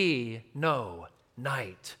will be no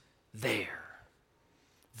night there.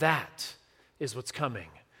 That is what's coming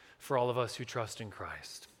for all of us who trust in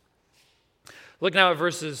Christ. Look now at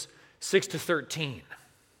verses 6 to 13.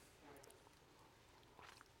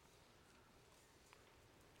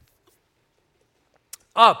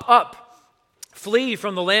 Up, up, flee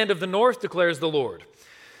from the land of the north, declares the Lord.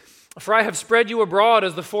 For I have spread you abroad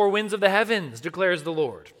as the four winds of the heavens, declares the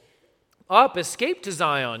Lord. Up, escape to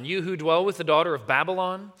Zion, you who dwell with the daughter of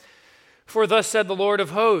Babylon. For thus said the Lord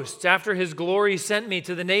of hosts, after his glory sent me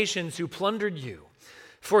to the nations who plundered you.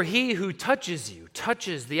 For he who touches you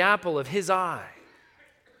touches the apple of his eye.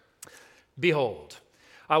 Behold,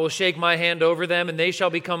 I will shake my hand over them, and they shall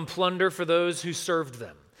become plunder for those who served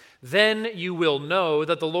them. Then you will know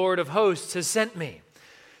that the Lord of hosts has sent me.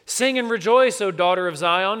 Sing and rejoice, O daughter of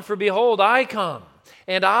Zion, for behold, I come,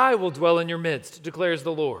 and I will dwell in your midst, declares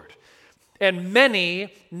the Lord. And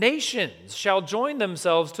many nations shall join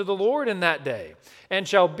themselves to the Lord in that day, and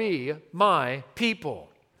shall be my people.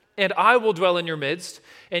 And I will dwell in your midst,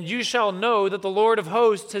 and you shall know that the Lord of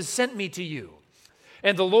hosts has sent me to you.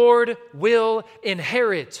 And the Lord will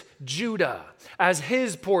inherit Judah as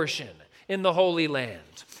his portion in the Holy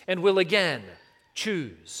Land, and will again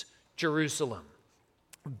choose Jerusalem.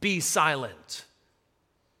 Be silent,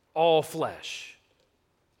 all flesh,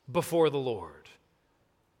 before the Lord,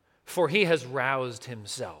 for he has roused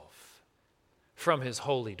himself from his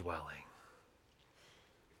holy dwelling.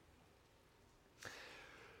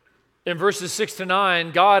 In verses 6 to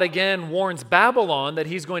 9, God again warns Babylon that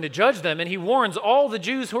he's going to judge them, and he warns all the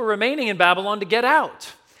Jews who are remaining in Babylon to get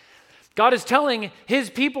out. God is telling his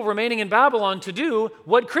people remaining in Babylon to do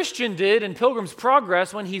what Christian did in Pilgrim's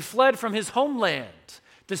Progress when he fled from his homeland,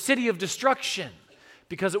 the city of destruction,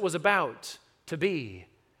 because it was about to be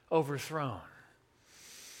overthrown.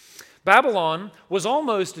 Babylon was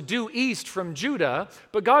almost due east from Judah,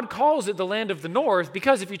 but God calls it the land of the north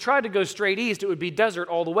because if you tried to go straight east, it would be desert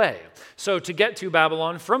all the way. So to get to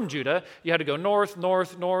Babylon from Judah, you had to go north,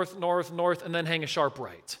 north, north, north, north, and then hang a sharp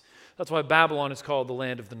right. That's why Babylon is called the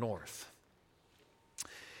land of the north.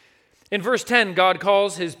 In verse 10, God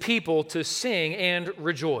calls his people to sing and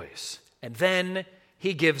rejoice. And then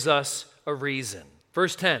he gives us a reason.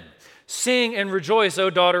 Verse 10, sing and rejoice, O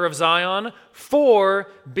daughter of Zion, for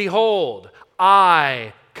behold,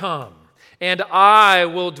 I come, and I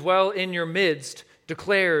will dwell in your midst,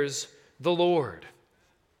 declares the Lord.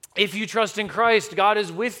 If you trust in Christ, God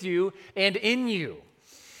is with you and in you.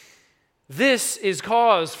 This is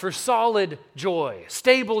cause for solid joy,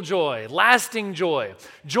 stable joy, lasting joy,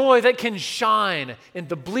 joy that can shine in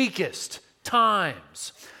the bleakest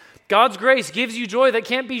times. God's grace gives you joy that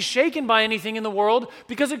can't be shaken by anything in the world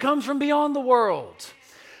because it comes from beyond the world.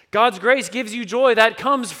 God's grace gives you joy that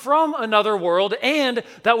comes from another world and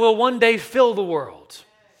that will one day fill the world.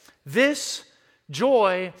 This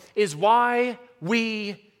joy is why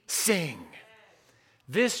we sing.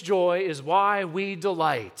 This joy is why we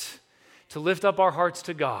delight to lift up our hearts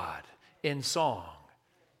to God in song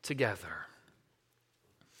together.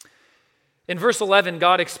 In verse 11,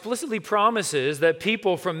 God explicitly promises that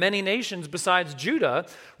people from many nations besides Judah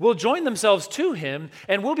will join themselves to him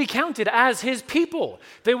and will be counted as his people.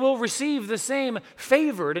 They will receive the same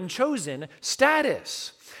favored and chosen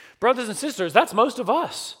status. Brothers and sisters, that's most of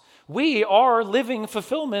us. We are living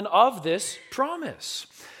fulfillment of this promise.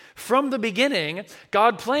 From the beginning,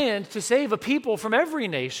 God planned to save a people from every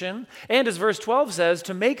nation, and as verse 12 says,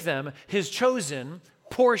 to make them his chosen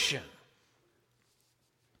portion.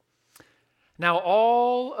 Now,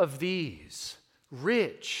 all of these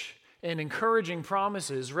rich and encouraging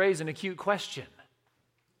promises raise an acute question.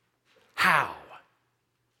 How?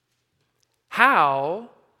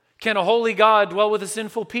 How can a holy God dwell with a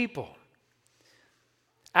sinful people?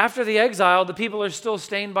 After the exile, the people are still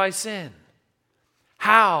stained by sin.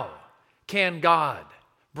 How can God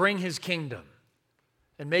bring his kingdom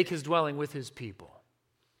and make his dwelling with his people?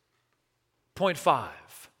 Point 5,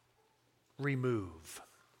 remove.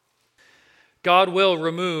 God will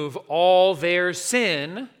remove all their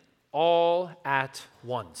sin all at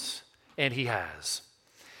once, and he has.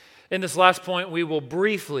 In this last point, we will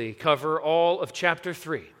briefly cover all of chapter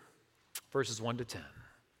 3, verses 1 to 10.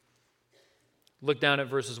 Look down at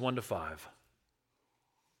verses 1 to 5.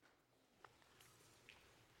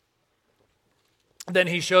 Then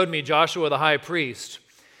he showed me Joshua the high priest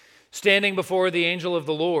standing before the angel of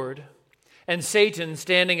the Lord, and Satan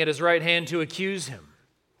standing at his right hand to accuse him.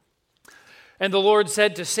 And the Lord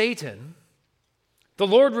said to Satan, "The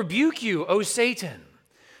Lord rebuke you, O Satan.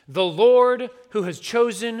 The Lord who has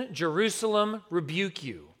chosen Jerusalem rebuke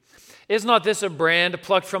you. Is not this a brand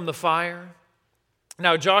plucked from the fire?"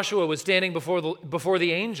 Now Joshua was standing before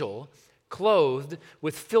the angel, clothed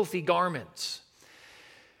with filthy garments.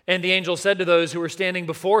 And the angel said to those who were standing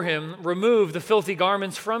before him, "Remove the filthy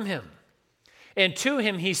garments from him." And to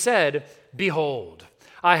him he said, "Behold,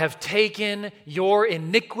 I have taken your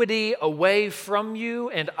iniquity away from you,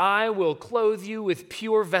 and I will clothe you with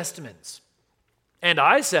pure vestments." And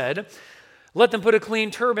I said, "Let them put a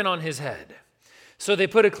clean turban on his head." So they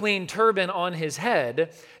put a clean turban on his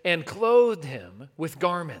head and clothed him with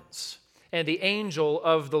garments. And the angel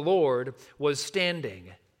of the Lord was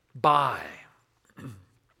standing by.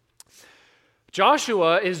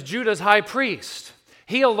 Joshua is Judah's high priest.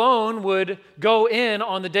 He alone would go in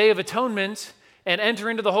on the Day of Atonement and enter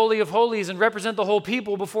into the Holy of Holies and represent the whole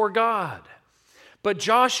people before God. But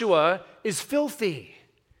Joshua is filthy.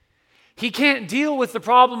 He can't deal with the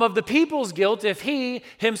problem of the people's guilt if he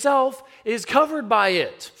himself is covered by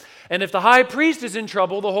it. And if the high priest is in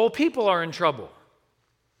trouble, the whole people are in trouble.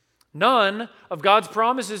 None of God's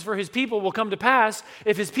promises for his people will come to pass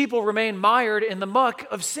if his people remain mired in the muck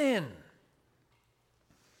of sin.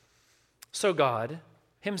 So God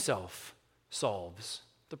himself solves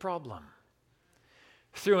the problem.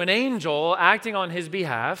 Through an angel acting on his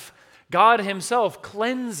behalf, God himself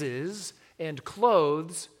cleanses and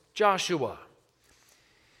clothes Joshua.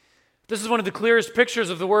 This is one of the clearest pictures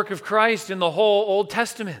of the work of Christ in the whole Old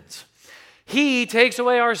Testament. He takes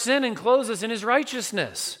away our sin and clothes us in his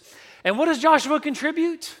righteousness. And what does Joshua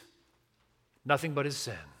contribute? Nothing but his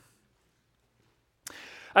sin.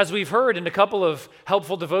 As we've heard in a couple of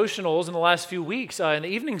helpful devotionals in the last few weeks in the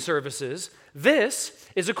evening services, this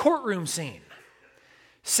is a courtroom scene.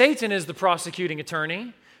 Satan is the prosecuting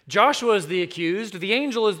attorney, Joshua is the accused, the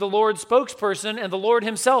angel is the Lord's spokesperson, and the Lord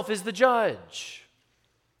himself is the judge.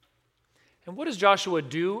 And what does Joshua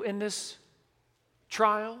do in this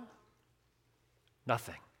trial?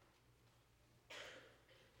 Nothing.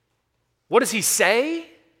 What does he say?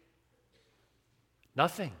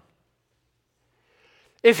 Nothing.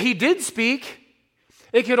 If he did speak,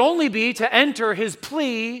 it could only be to enter his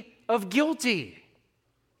plea of guilty.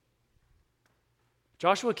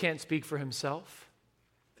 Joshua can't speak for himself.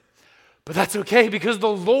 But that's okay because the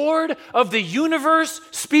Lord of the universe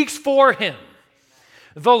speaks for him.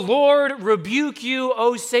 The Lord rebuke you,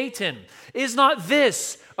 O Satan. Is not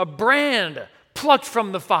this a brand plucked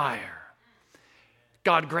from the fire?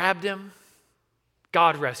 God grabbed him.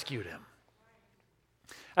 God rescued him.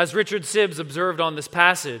 As Richard Sibbes observed on this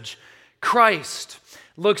passage, Christ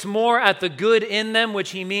looks more at the good in them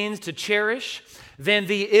which he means to cherish than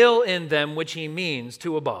the ill in them which he means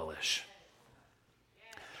to abolish.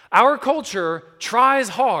 Our culture tries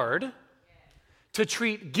hard to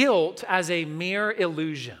treat guilt as a mere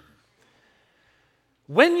illusion.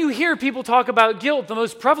 When you hear people talk about guilt, the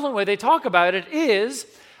most prevalent way they talk about it is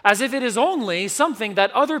as if it is only something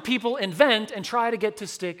that other people invent and try to get to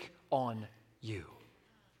stick on you.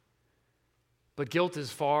 But guilt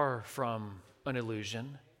is far from an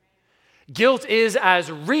illusion. Guilt is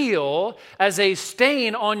as real as a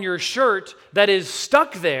stain on your shirt that is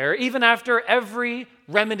stuck there even after every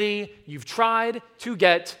remedy you've tried to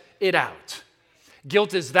get it out.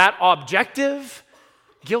 Guilt is that objective.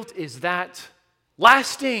 Guilt is that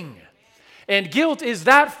lasting. And guilt is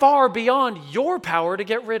that far beyond your power to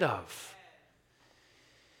get rid of.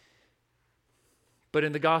 But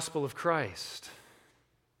in the gospel of Christ,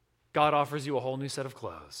 God offers you a whole new set of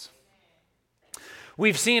clothes.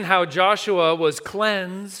 We've seen how Joshua was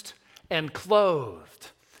cleansed and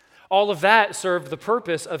clothed. All of that served the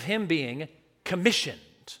purpose of him being commissioned.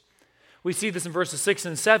 We see this in verses 6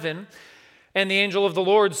 and 7. And the angel of the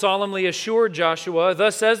Lord solemnly assured Joshua,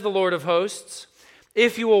 "Thus says the Lord of hosts,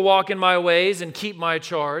 if you will walk in my ways and keep my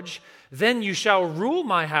charge, then you shall rule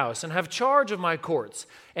my house and have charge of my courts,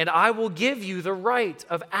 and I will give you the right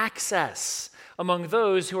of access among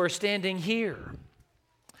those who are standing here."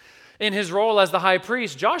 In his role as the high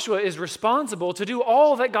priest, Joshua is responsible to do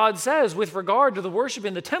all that God says with regard to the worship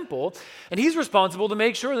in the temple, and he's responsible to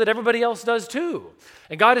make sure that everybody else does too.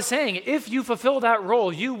 And God is saying, if you fulfill that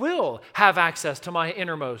role, you will have access to my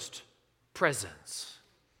innermost presence.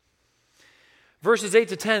 Verses 8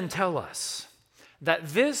 to 10 tell us that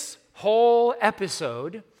this whole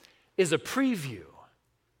episode is a preview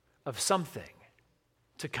of something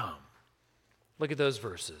to come. Look at those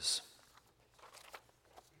verses.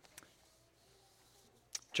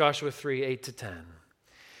 Joshua 3, 8 to 10.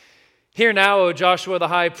 Hear now, O Joshua the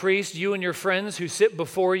high priest, you and your friends who sit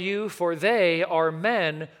before you, for they are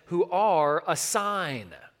men who are a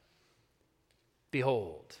sign.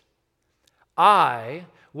 Behold, I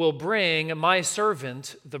will bring my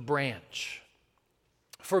servant the branch.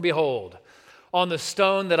 For behold, on the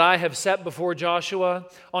stone that I have set before Joshua,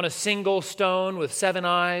 on a single stone with 7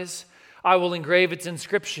 eyes, I will engrave its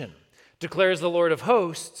inscription, declares the Lord of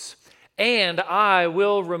hosts, and I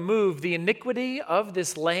will remove the iniquity of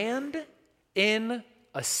this land in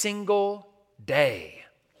a single day.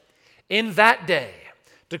 In that day,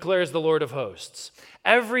 declares the Lord of hosts,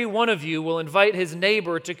 every one of you will invite his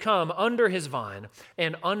neighbor to come under his vine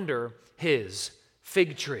and under his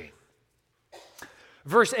fig tree.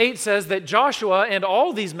 Verse 8 says that Joshua and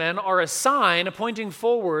all these men are a sign pointing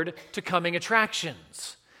forward to coming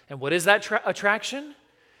attractions. And what is that attraction?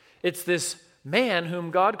 It's this man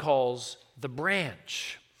whom God calls the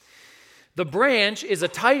branch. The branch is a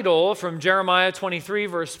title from Jeremiah 23,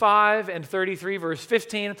 verse 5, and 33, verse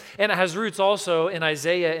 15, and it has roots also in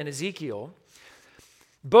Isaiah and Ezekiel.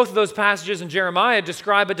 Both of those passages in Jeremiah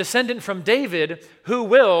describe a descendant from David who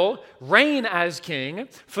will reign as king,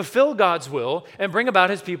 fulfill God's will, and bring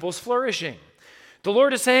about his people's flourishing. The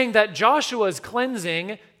Lord is saying that Joshua's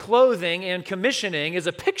cleansing, clothing, and commissioning is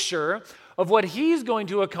a picture of what he's going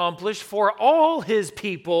to accomplish for all his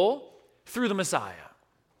people through the Messiah.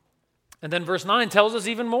 And then verse 9 tells us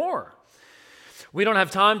even more. We don't have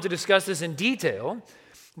time to discuss this in detail,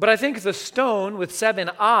 but I think the stone with 7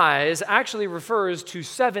 eyes actually refers to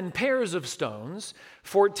 7 pairs of stones,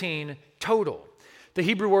 14 total. The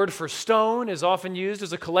Hebrew word for stone is often used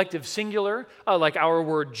as a collective singular, like our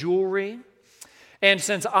word jewelry. And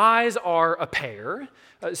since eyes are a pair,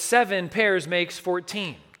 7 pairs makes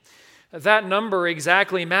 14. That number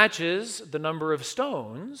exactly matches the number of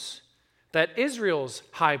stones that Israel's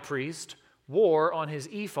high priest wore on his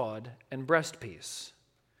ephod and breastpiece.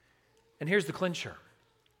 And here's the clincher.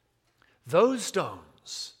 Those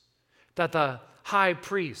stones that the high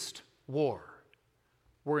priest wore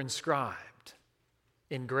were inscribed,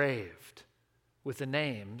 engraved with the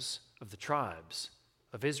names of the tribes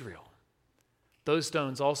of Israel. Those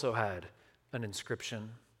stones also had an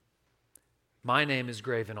inscription. My name is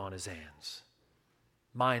graven on his hands.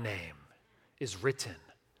 My name is written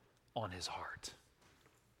on his heart.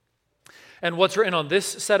 And what's written on this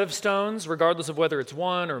set of stones, regardless of whether it's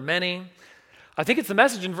one or many, I think it's the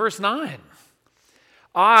message in verse 9.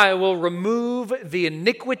 I will remove the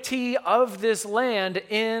iniquity of this land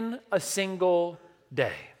in a single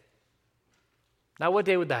day. Now, what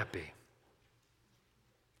day would that be?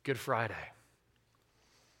 Good Friday.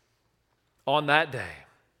 On that day,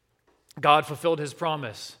 God fulfilled his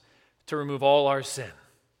promise to remove all our sin,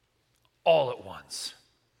 all at once.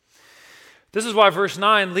 This is why verse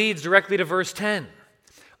 9 leads directly to verse 10.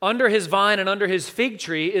 Under his vine and under his fig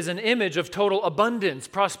tree is an image of total abundance,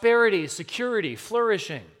 prosperity, security,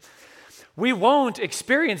 flourishing. We won't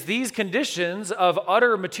experience these conditions of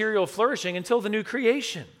utter material flourishing until the new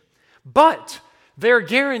creation. But they're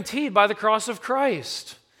guaranteed by the cross of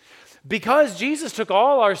Christ. Because Jesus took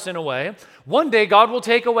all our sin away, one day God will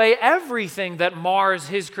take away everything that mars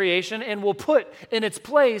his creation and will put in its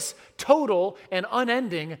place total and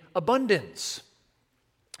unending abundance.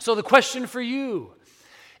 So the question for you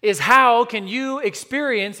is, how can you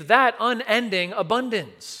experience that unending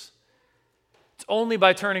abundance? It's only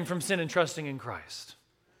by turning from sin and trusting in Christ.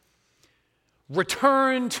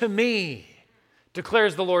 Return to me,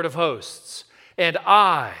 declares the Lord of hosts, and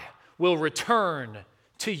I will return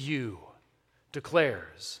to you,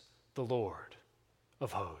 declares the Lord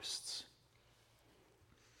of hosts.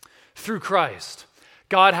 Through Christ,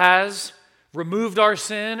 God has removed our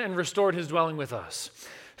sin and restored his dwelling with us.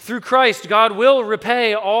 Through Christ, God will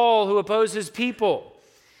repay all who oppose his people.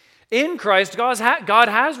 In Christ, God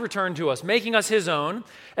has returned to us, making us his own,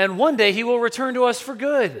 and one day he will return to us for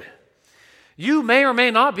good. You may or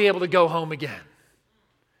may not be able to go home again.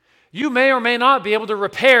 You may or may not be able to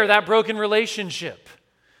repair that broken relationship.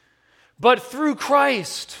 But through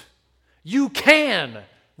Christ, you can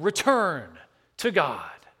return to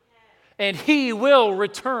God, and he will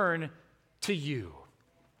return to you.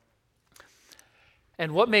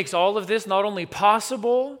 And what makes all of this not only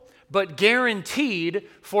possible, but guaranteed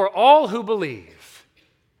for all who believe,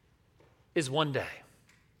 is one day.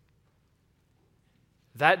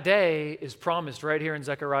 That day is promised right here in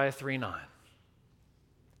Zechariah 3:9.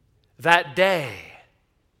 That day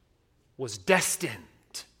was destined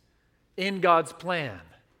in God's plan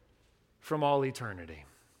from all eternity.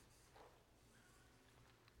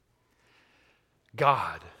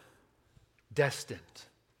 God destined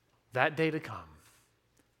that day to come,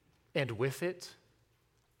 and with it,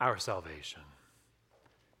 our salvation.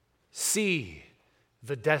 See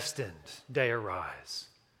the destined day arise.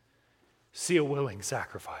 See a willing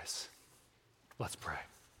sacrifice. Let's pray.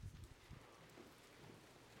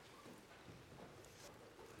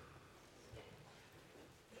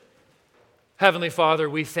 Heavenly Father,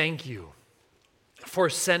 we thank you for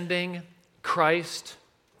sending Christ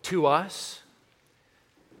to us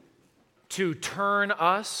to turn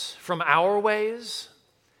us from our ways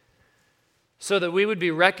so that we would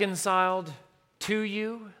be reconciled to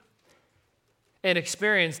you and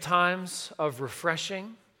experience times of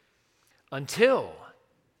refreshing until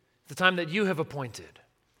the time that you have appointed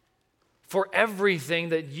for everything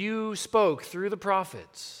that you spoke through the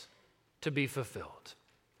prophets to be fulfilled.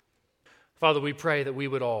 Father, we pray that we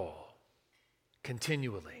would all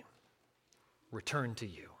continually return to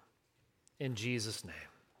you. In Jesus' name,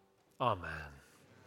 amen.